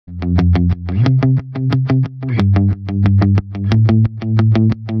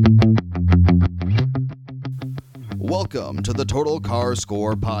Welcome to the Total Car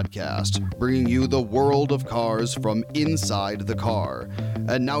Score podcast, bringing you the world of cars from inside the car.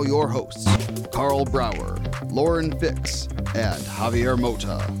 And now your hosts, Carl Brower, Lauren Fix, and Javier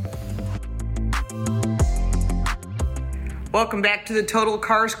Mota. Welcome back to the Total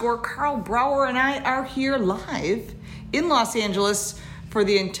Car Score. Carl Brower and I are here live in Los Angeles for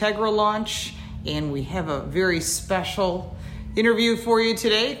the Integra launch, and we have a very special interview for you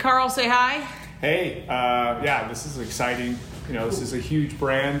today. Carl, say hi. Hey, this is exciting. This is a huge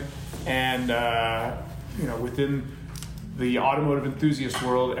brand, and within the automotive enthusiast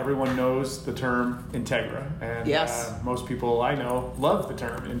world, everyone knows the term Integra, and yes. Most people I know love the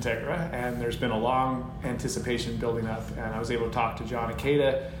term Integra, and there's been a long anticipation building up, and I was able to talk to John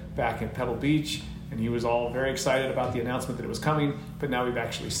Acura back in Pebble Beach, and he was all very excited about the announcement that it was coming, but now we've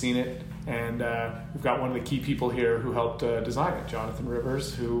actually seen it. And we've got one of the key people here who helped design it, Jonathan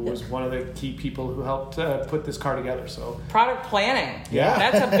Rivers, who was one of the key people who helped put this car together. So product planning. Yeah.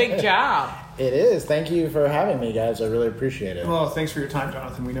 That's a big job. It is. Thank you for having me, guys. I really appreciate it. Well, thanks for your time,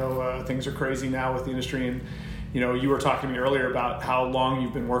 Jonathan. We know things are crazy now with the industry, and you were talking to me earlier about how long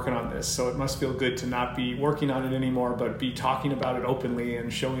you've been working on this. So it must feel good to not be working on it anymore, but be talking about it openly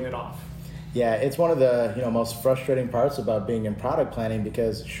and showing it off. Yeah, it's one of the most frustrating parts about being in product planning,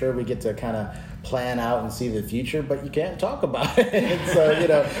 because sure, we get to kind of plan out and see the future, but you can't talk about it.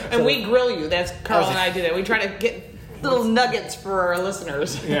 And we grill you. That's Carl and I do that. We try to get little nuggets for our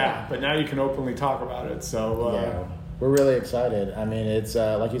listeners. Yeah, but now you can openly talk about it. So we're really excited. I mean, it's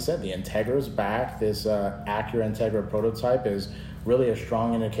like you said, the Integra's back. This Acura Integra prototype is really a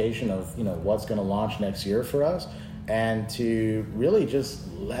strong indication of what's going to launch next year for us. And to really just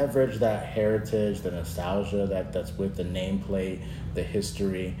leverage that heritage, the nostalgia that's with the nameplate, the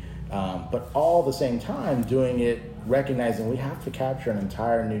history, but all at the same time doing it, recognizing we have to capture an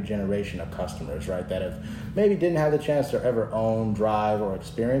entire new generation of customers, right, that have maybe didn't have the chance to ever own, drive, or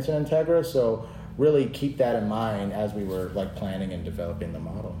experience an Integra. So really keep that in mind as we were planning and developing the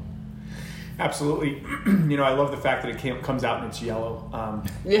model. Absolutely. I love the fact that it comes out and it's yellow.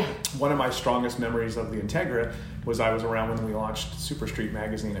 One of my strongest memories of the Integra was I was around when we launched Super Street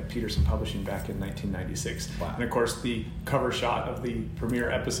magazine at Peterson Publishing back in 1996. Wow. And of course, the cover shot of the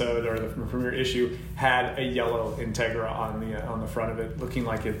premiere episode or the premiere issue had a yellow Integra on the front of it, looking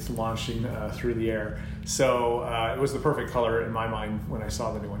like it's launching through the air. So it was the perfect color in my mind when I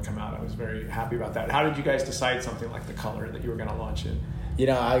saw the new one come out. I was very happy about that. How did you guys decide something like the color that you were going to launch in?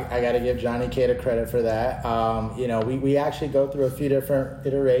 I got to give Johnny K credit for that. We actually go through a few different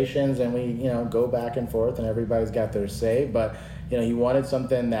iterations, and we, go back and forth, and everybody's got their say. But, he wanted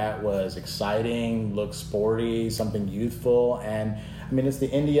something that was exciting, looked sporty, something youthful. And, it's the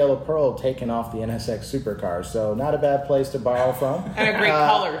Indy Yellow Pearl taken off the NSX supercar. So not a bad place to borrow from. And a great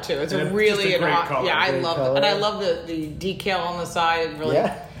color, too. It's a really great color. Yeah, I love it. And I love the decal on the side. Really.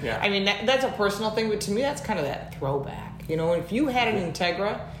 Yeah. That's a personal thing, but to me, that's kind of that throwback. If you had an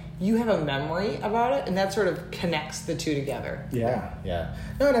Integra, you have a memory about it, and that sort of connects the two together. Yeah.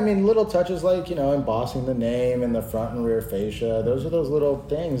 No, and little touches like, embossing the name in the front and rear fascia. Those are those little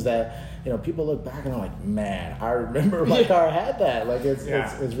things that, people look back and are like, man, I remember my car had that.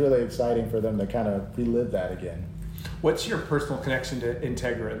 It's really exciting for them to kind of relive that again. What's your personal connection to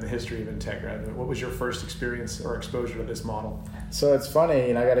Integra and the history of Integra? What was your first experience or exposure to this model? So it's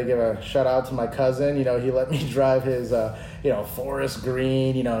funny, I got to give a shout out to my cousin. He let me drive his, forest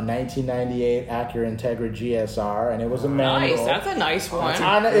green, 1998 Acura Integra GSR, and it was a manual. Nice, that's a nice one.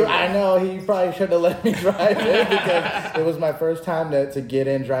 I know, he probably shouldn't have let me drive it because it was my first time to get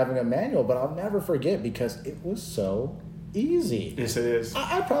in driving a manual, but I'll never forget because it was so easy. Yes, it is.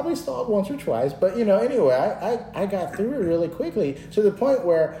 I probably stalled once or twice, but anyway, I got through it really quickly to the point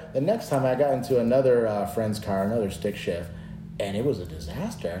where the next time I got into another friend's car, another stick shift, and it was a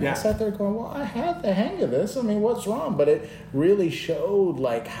disaster. And I sat there going, well, I had the hang of this. What's wrong? But it really showed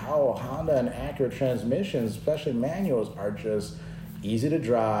how Honda and Acura transmissions, especially manuals, are just easy to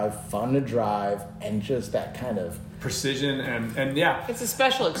drive, fun to drive, and just that kind of precision and yeah. It's a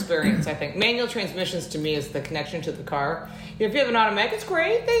special experience, I think. Manual transmissions to me is the connection to the car. If you have an automatic, it's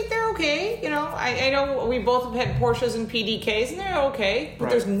great. They're okay. I know we both have had Porsches and PDKs, and they're okay.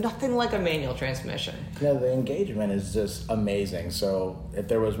 But there's nothing like a manual transmission. The engagement is just amazing. So if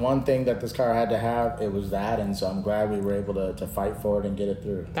there was one thing that this car had to have, it was that. And so I'm glad we were able to fight for it and get it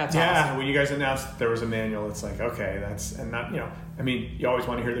through. That's awesome. When you guys announced there was a manual, it's like, okay, that's, and not, you always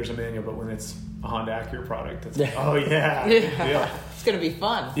want to hear there's a manual, but when it's a Honda Acura product. It's like, oh yeah, yeah. It's going to be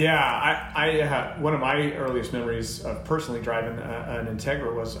fun. Yeah, I one of my earliest memories of personally driving an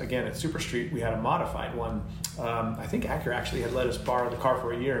Integra was, again, at Super Street. We had a modified one. I think Acura actually had let us borrow the car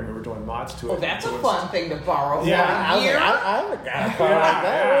for a year, and we were doing mods to it. Oh, that's a fun thing to borrow. Yeah, for a year. I would have car like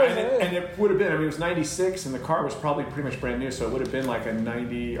that. And it would have been, I mean, it was 96, and the car was probably pretty much brand new, so it would have been like a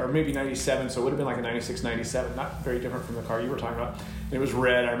 90, or maybe 97, so it would have been like a 96, 97, not very different from the car you were talking about. And it was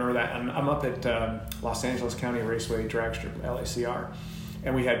red, I remember that. And I'm up at Los Angeles County Raceway drag strip, LACR,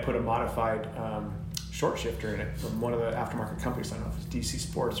 and we had put a modified short shifter in it from one of the aftermarket companies. I don't know if it's DC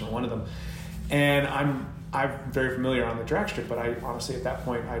Sports or one of them. And I'm very familiar on the drag strip, but I honestly, at that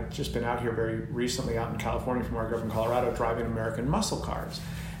point, I'd just been out here very recently out in California from where I grew up in Colorado, driving American muscle cars.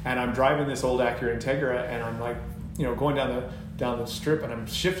 And I'm driving this old Acura Integra, and I'm like, going down the strip, and I'm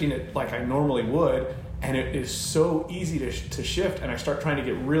shifting it like I normally would, and it is so easy to shift. And I start trying to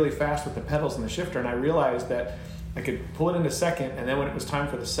get really fast with the pedals and the shifter, and I realized that I could pull it into second, and then when it was time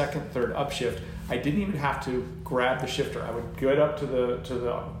for the second, third upshift, I didn't even have to grab the shifter. I would get up to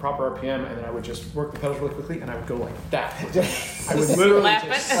the proper RPM, and then I would just work the pedals really quickly, and I would go like that. I would literally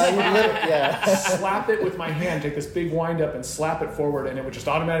slap it with my hand, take this big wind up and slap it forward, and it would just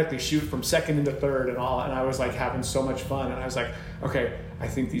automatically shoot from second into third and all. And I was like having so much fun, and I was like, okay, I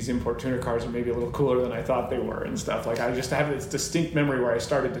think these import tuner cars are maybe a little cooler than I thought they were and stuff. Like, I just have this distinct memory where I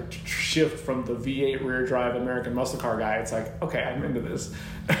started to shift from the V8 rear drive American muscle car guy. It's like, okay, I'm into this.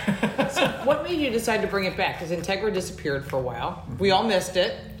 So what made you decide to bring it back? Because Integra disappeared for a while. We all missed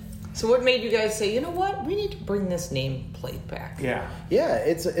it. So what made you guys say, you know what, we need to bring this nameplate back? Yeah,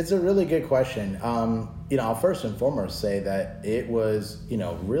 it's a really good question. I'll first and foremost say that it was,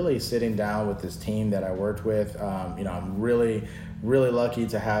 really sitting down with this team that I worked with. I'm really lucky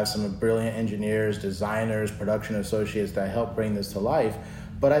to have some brilliant engineers, designers, production associates that helped bring this to life.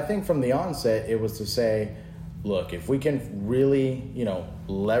 But I think from the onset, it was to say, look, if we can really,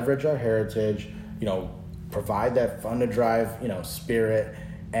 leverage our heritage, provide that fun to drive, spirit,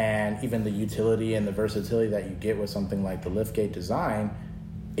 and even the utility and the versatility that you get with something like the liftgate design,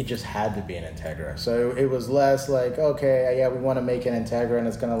 it just had to be an Integra. So it was less like, okay, yeah, we want to make an Integra and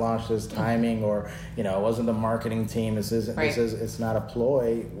it's going to launch this timing, or, it wasn't the marketing team. It's not a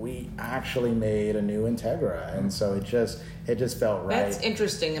ploy. We actually made a new Integra. And so it just felt right. That's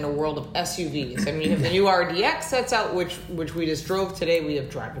interesting in a world of SUVs. I mean, you have the new RDX that's out, which we just drove today. We have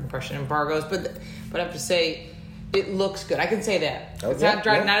drive impression embargoes, but I have to say, it looks good. I can say that. It's not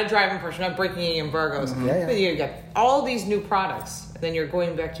a drive impression, not breaking any embargoes. Mm-hmm. But you got all these new products, and then you're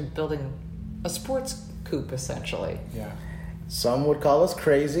going back to building a sports coupe, essentially. Yeah. Some would call us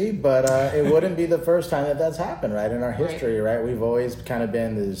crazy, but it wouldn't be the first time that that's happened, right? In our history, right? We've always kind of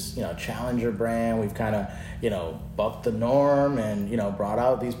been this, challenger brand. We've kind of, bucked the norm and, brought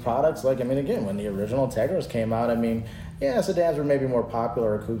out these products. Like, again, when the original Integras came out, sedans were maybe more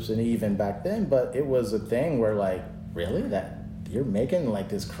popular, or coupes than even back then, but it was a thing where, like, really? That you're making, like,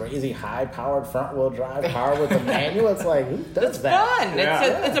 this crazy high-powered front-wheel drive car with a manual? It's like, who does that? Fun.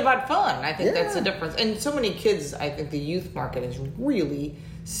 Yeah. It's about fun. I think that's the difference. And so many kids, I think the youth market is really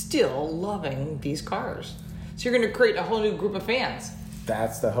still loving these cars. So you're going to create a whole new group of fans.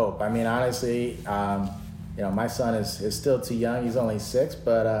 That's the hope. Honestly, my son is still too young. He's only 6,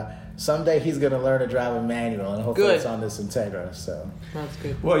 but someday he's going to learn to drive a manual, and hopefully it's on this Integra. So that's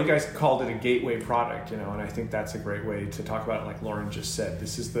good. Well, you guys called it a gateway product, and I think that's a great way to talk about it. Like Lauren just said,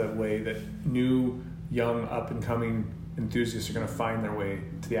 this is the way that new, young, up-and-coming enthusiasts are going to find their way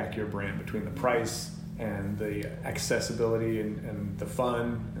to the Acura brand, between the price and the accessibility and the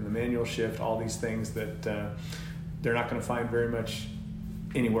fun and the manual shift, all these things that they're not going to find very much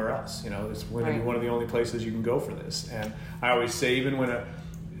anywhere else. It's going to be one of the only places you can go for this. And I always say, even when a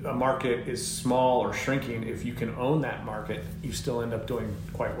market is small or shrinking, if you can own that market, you still end up doing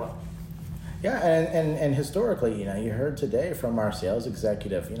quite well. Yeah, and historically, you heard today from our sales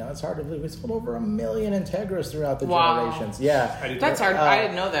executive, it's hard to believe we sold over 1 million Integras throughout the generations. Yeah, that's hard. I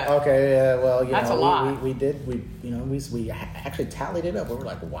didn't know that. Okay, well, that's a lot. We actually tallied it up. We were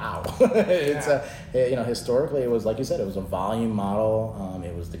like, wow. It's historically, it was, like you said, it was a volume model.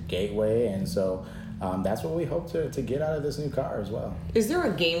 It was the gateway, and so that's what we hope to get out of this new car as well. Is there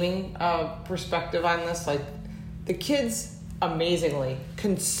a gaming perspective on this? Like, the kids amazingly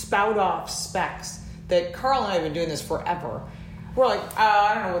can spout off specs that Carl and I have been doing this forever. We're like,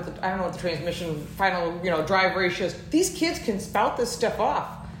 I don't know what the transmission final drive ratio is. These kids can spout this stuff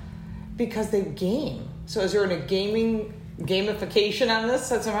off because they game. So is there a gamification on this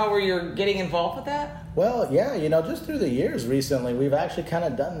that somehow where you're getting involved with that? Well, yeah, just through the years recently, we've actually kind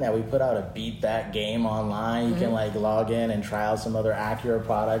of done that. We put out a Beat That game online. You can log in and try out some other Acura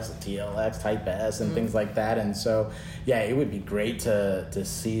products, the TLX, Type S, and things like that. And so, yeah, it would be great to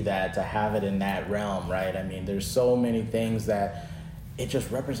see that, to have it in that realm, right? I mean, there's so many things that it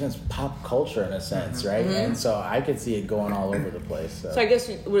just represents pop culture in a sense, right? And so I could see it going all over the place. So I guess,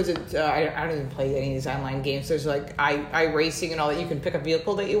 what is it? I don't even play any of these online games. There's like iRacing and all that. You can pick a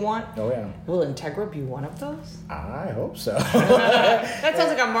vehicle that you want. Oh, yeah. Will Integra be one of those? I hope so. That sounds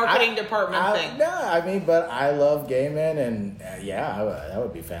like a marketing department thing. No, I mean, but I love gaming, and that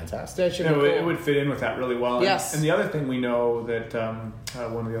would be fantastic. That should be cool. It would fit in with that really well. Yes. And the other thing we know that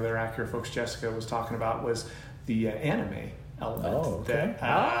one of the other Acura folks, Jessica, was talking about was the anime element. Oh, okay.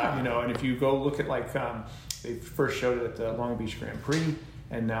 And if you go look at they first showed it at the Long Beach Grand Prix,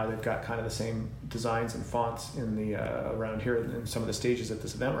 and now they've got kind of the same designs and fonts in the around here in some of the stages that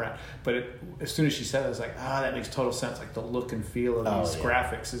this event we're at. But as soon as she said it, I was like, that makes total sense. Like the look and feel of these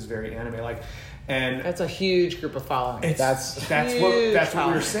graphics is very anime-like. And that's a huge group of followers. That's what we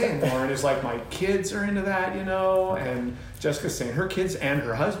were saying, Lauren, is like my kids are into that, and Jessica's saying her kids and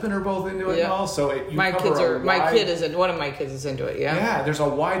her husband are both into it and all. So one of my kids is into it. Yeah, there's a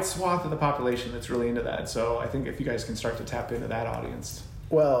wide swath of the population that's really into that. So I think if you guys can start to tap into that audience.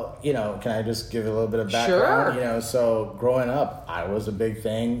 Well, can I just give a little bit of background? Sure. So growing up, I was a big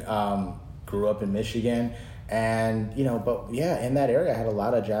thing. Grew up in Michigan. And, in that area, I had a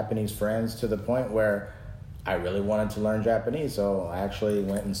lot of Japanese friends to the point where I really wanted to learn Japanese. So I actually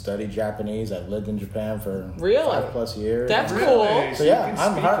went and studied Japanese. I've lived in Japan for 5+ years. That's cool. So I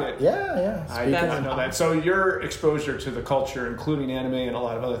did not know that. So your exposure to the culture, including anime and a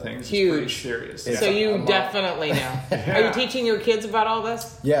lot of other things, is pretty serious. So you definitely know. Are you teaching your kids about all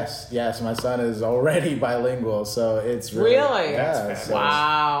this? Yes. My son is already bilingual, so it's really? That's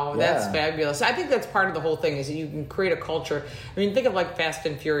wow, that's fabulous. I think that's part of the whole thing is that you can create a culture. I mean, think of like Fast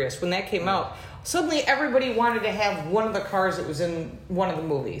and Furious. When that came out, suddenly everybody wanted to have one of the cars that was in one of the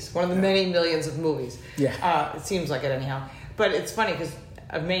movies, one of the many millions of movies. Yeah. It seems like it anyhow. But it's funny because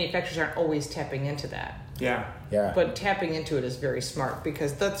manufacturers aren't always tapping into that. Yeah. But tapping into it is very smart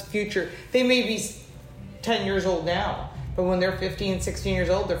because that's future. They may be 10 years old now, but when they're 15, 16 years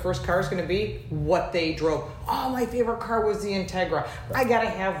old, their first car is going to be what they drove. Oh, my favorite car was the Integra. I got to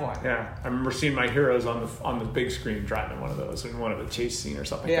have one. Yeah. I remember seeing my heroes on the big screen driving one of those in one of the chase scene or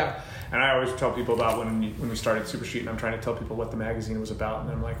something like that. And I always tell people about when we started Super Street, and I'm trying to tell people what the magazine was about. And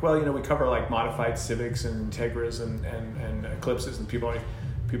I'm like, well, we cover like modified Civics and Integras and Eclipses, and people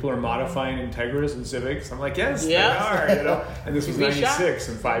are modifying Integras and Civics. I'm like, yes, they are, And this was 96,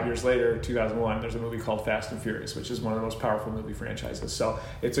 and 5 years later, 2001, there's a movie called Fast and Furious, which is one of the most powerful movie franchises. So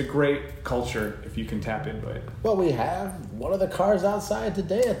it's a great culture if you can tap into it. Well, we have one of the cars outside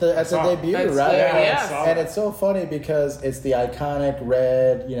today at the debut, right? Yeah. And it's so funny because it's the iconic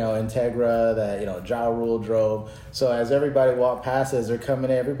red, Integra that, Ja Rule drove. So as everybody walked past as they're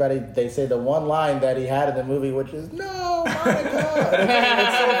coming in, they say the one line that he had in the movie, which is, "No, Monica."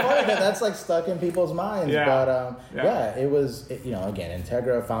 It's so funny that that's like stuck in people's minds. But it was, again,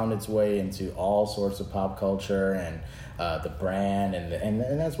 Integra found its way into all sorts of pop culture and the brand,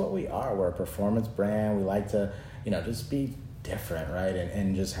 and that's what we are. We're a performance brand. We like to, just be different, right?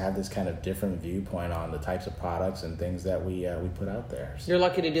 And just have this kind of different viewpoint on the types of products and things that we put out there. So. You're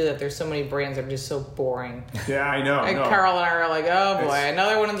lucky to do that. There's so many brands that are just so boring. Yeah, I know. And Carl and I are like, oh boy,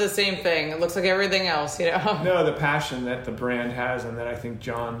 another one of the same thing. It looks like everything else, No, the passion that the brand has and that I think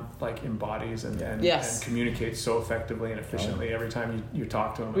John embodies and communicates so effectively and efficiently every time you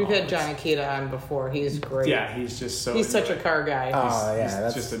talk to him. We've had John Akita on before. He's great. Yeah, he's just so. He's such a car guy.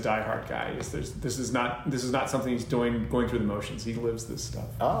 He's just a diehard guy. This is not something he's going through the motions. He lives this stuff.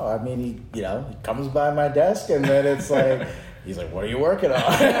 Oh, I mean, he comes by my desk and then it's like, he's like, "What are you working on?"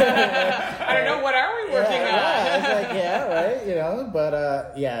 I don't know. What are we working on? Yeah, it's like, right,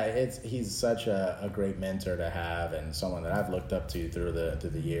 But he's such a great mentor to have and someone that I've looked up to through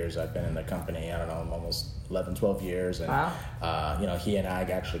the years. I've been in the company, I don't know, almost 11, 12 years, and wow. He and I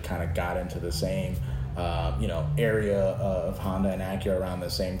actually kind of got into the same area of Honda and Acura around the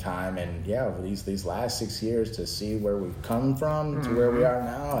same time, and these last 6 years to see where we've come from to where we are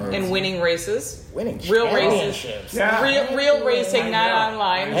now, and winning races, real races, real racing, not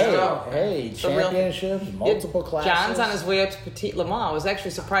online. Hey, championships, multiple classes. John's on his way up to Petit Le Mans. I was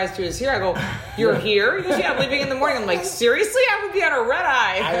actually surprised he was here. I go, "You're here?" He goes, "Yeah, I'm leaving in the morning." I'm like, "Seriously? I would be on a red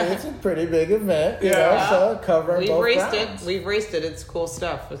eye." It's a pretty big event, so covering both rounds. We've raced it. It's cool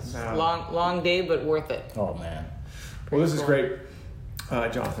stuff. It's long day, but worth it. Oh man. Well, this is great.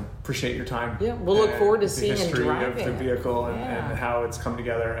 Jonathan, appreciate your time. Yeah, we'll look forward to seeing and driving. driving The history of the vehicle it. and how it's come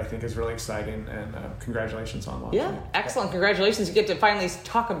together, I think, is really exciting. And congratulations on launching. Yeah, excellent. Congratulations. You get to finally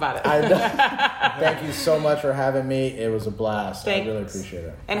talk about it. Thank you so much for having me. It was a blast. Thanks. I really appreciate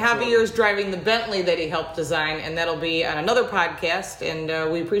it. And Javier's driving the Bentley that he helped design, and that'll be on another podcast.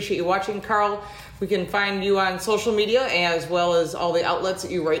 And we appreciate you watching. Carl, we can find you on social media as well as all the outlets that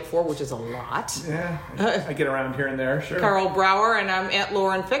you write for, which is a lot. Yeah, I get around here and there, sure. Carl Brower, and I'm at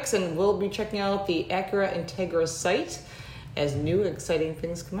Lauren Fix, and we'll be checking out the Acura Integra site as new exciting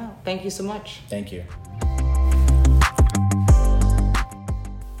things come out. Thank you so much. Thank you.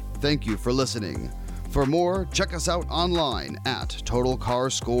 Thank you for listening. For more, check us out online at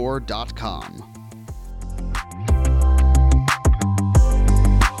TotalCarScore.com.